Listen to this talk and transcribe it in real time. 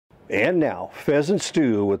And now, pheasant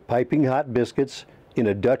stew with piping hot biscuits in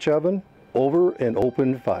a Dutch oven over an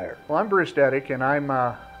open fire. Well, I'm Bruce Dedick, and I'm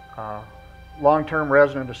a long-term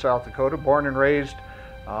resident of South Dakota, born and raised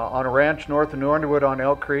on a ranch north of New Underwood on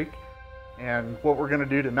Elk Creek. And what we're going to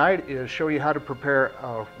do tonight is show you how to prepare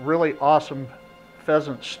a really awesome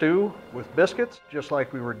pheasant stew with biscuits, just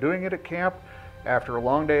like we were doing it at camp after a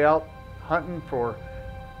long day out hunting for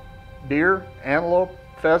deer, antelope,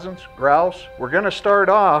 pheasants, grouse. We're going to start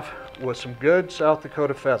off with some good South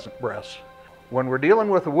Dakota pheasant breasts. When we're dealing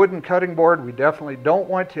with a wooden cutting board, we definitely don't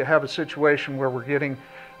want to have a situation where we're getting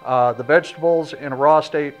the vegetables in a raw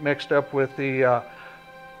state mixed up with the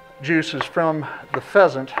juices from the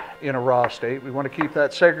pheasant in a raw state. We want to keep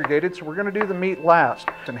that segregated, so we're going to do the meat last.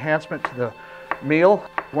 Enhancement to the meal.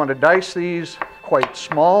 We want to dice these quite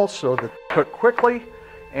small so that they cook quickly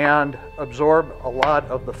and absorb a lot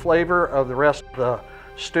of the flavor of the rest of the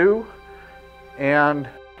stew. And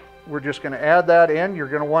we're just going to add that in. You're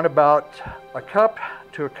going to want about a cup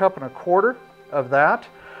to a cup and a quarter of that.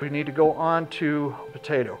 We need to go on to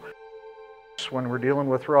potato. When we're dealing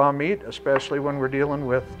with raw meat, especially when we're dealing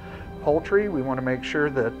with poultry, we want to make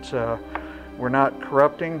sure that we're not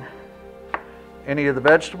corrupting any of the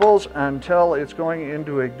vegetables until it's going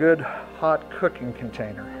into a good hot cooking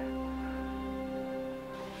container.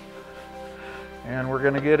 And we're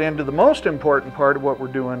going to get into the most important part of what we're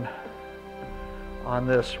doing on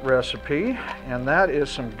this recipe, and that is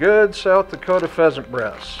some good South Dakota pheasant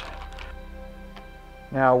breasts.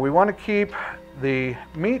 Now we want to keep the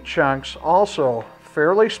meat chunks also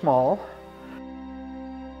fairly small.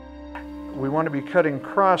 We want to be cutting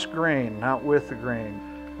cross grain, not with the grain.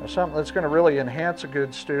 Now, something that's going to really enhance a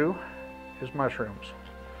good stew is mushrooms.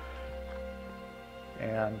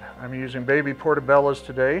 And I'm using baby portobellos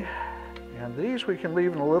today. And these we can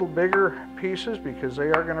leave in a little bigger pieces because they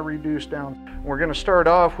are going to reduce down. We're going to start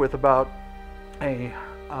off with about a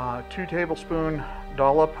 2 tablespoon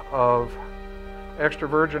dollop of extra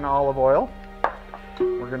virgin olive oil.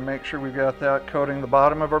 We're going to make sure we've got that coating the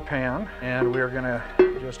bottom of our pan. And we're going to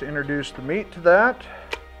just introduce the meat to that.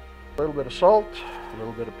 A little bit of salt, a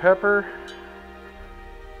little bit of pepper,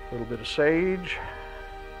 a little bit of sage,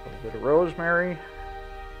 a little bit of rosemary.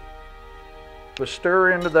 We'll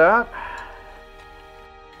stir into that.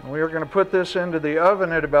 And we are going to put this into the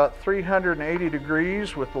oven at about 380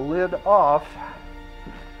 degrees with the lid off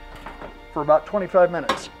for about 25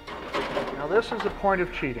 minutes. Now this is a point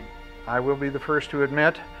of cheating. I will be the first to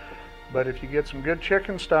admit, but if you get some good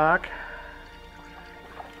chicken stock,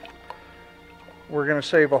 we're going to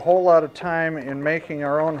save a whole lot of time in making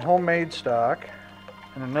our own homemade stock.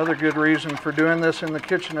 And another good reason for doing this in the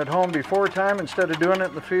kitchen at home before time instead of doing it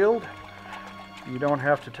in the field, you don't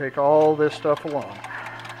have to take all this stuff along.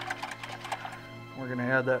 We're going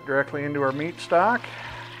to add that directly into our meat stock.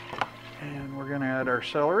 And we're going to add our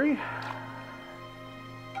celery,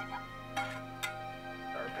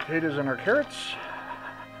 our potatoes and our carrots.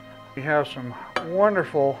 We have some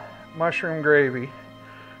wonderful mushroom gravy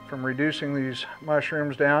from reducing these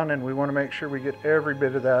mushrooms down, and we want to make sure we get every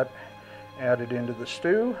bit of that added into the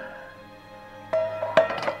stew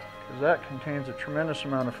because that contains a tremendous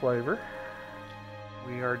amount of flavor.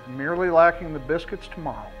 We are merely lacking the biscuits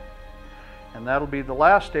tomorrow. And that'll be the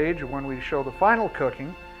last stage when we show the final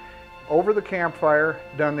cooking over the campfire,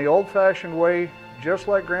 done the old-fashioned way, just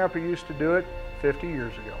like Grandpa used to do it 50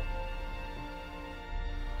 years ago.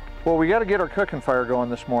 Well, we got to get our cooking fire going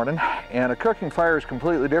this morning, and a cooking fire is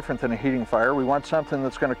completely different than a heating fire. We want something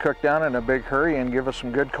that's going to cook down in a big hurry and give us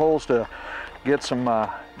some good coals to get some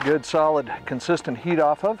good, solid, consistent heat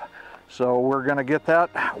off of. So we're going to get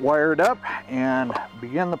that wired up and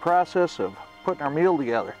begin the process of putting our meal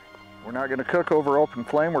together. We're not going to cook over open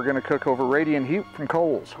flame, we're going to cook over radiant heat from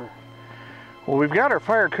coals. Well, we've got our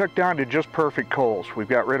fire cooked down to just perfect coals. We've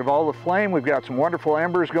got rid of all the flame, we've got some wonderful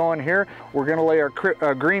embers going here. We're going to lay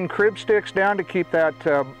our green crib sticks down to keep that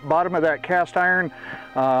bottom of that cast iron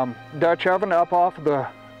Dutch oven up off of the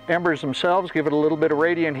embers themselves, give it a little bit of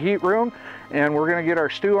radiant heat room, and we're going to get our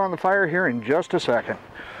stew on the fire here in just a second.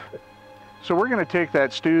 So we're going to take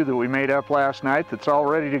that stew that we made up last night that's all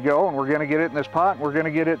ready to go, and we're going to get it in this pot and we're going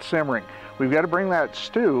to get it simmering. We've got to bring that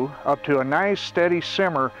stew up to a nice steady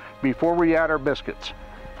simmer before we add our biscuits.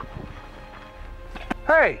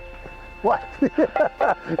 Hey! What?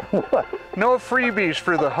 What? No freebies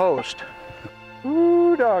for the host.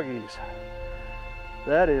 Ooh, doggies.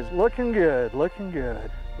 That is looking good, looking good.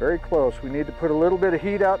 Very close. We need to put a little bit of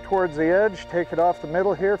heat out towards the edge, take it off the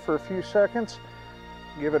middle here for a few seconds.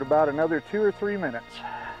 Give it about another 2 or 3 minutes.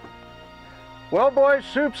 Well, boys,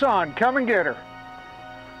 soup's on. Come and get her.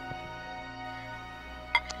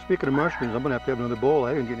 Speaking of mushrooms, I'm gonna have to have another bowl.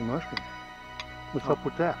 I didn't get any mushrooms. What's up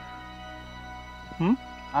with that?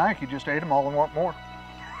 I think you just ate them all and want more.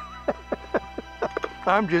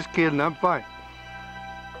 I'm just kidding, I'm fine.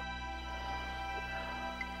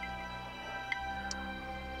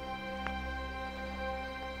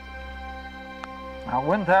 Now,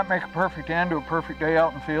 wouldn't that make a perfect end to a perfect day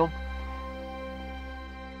out in the field?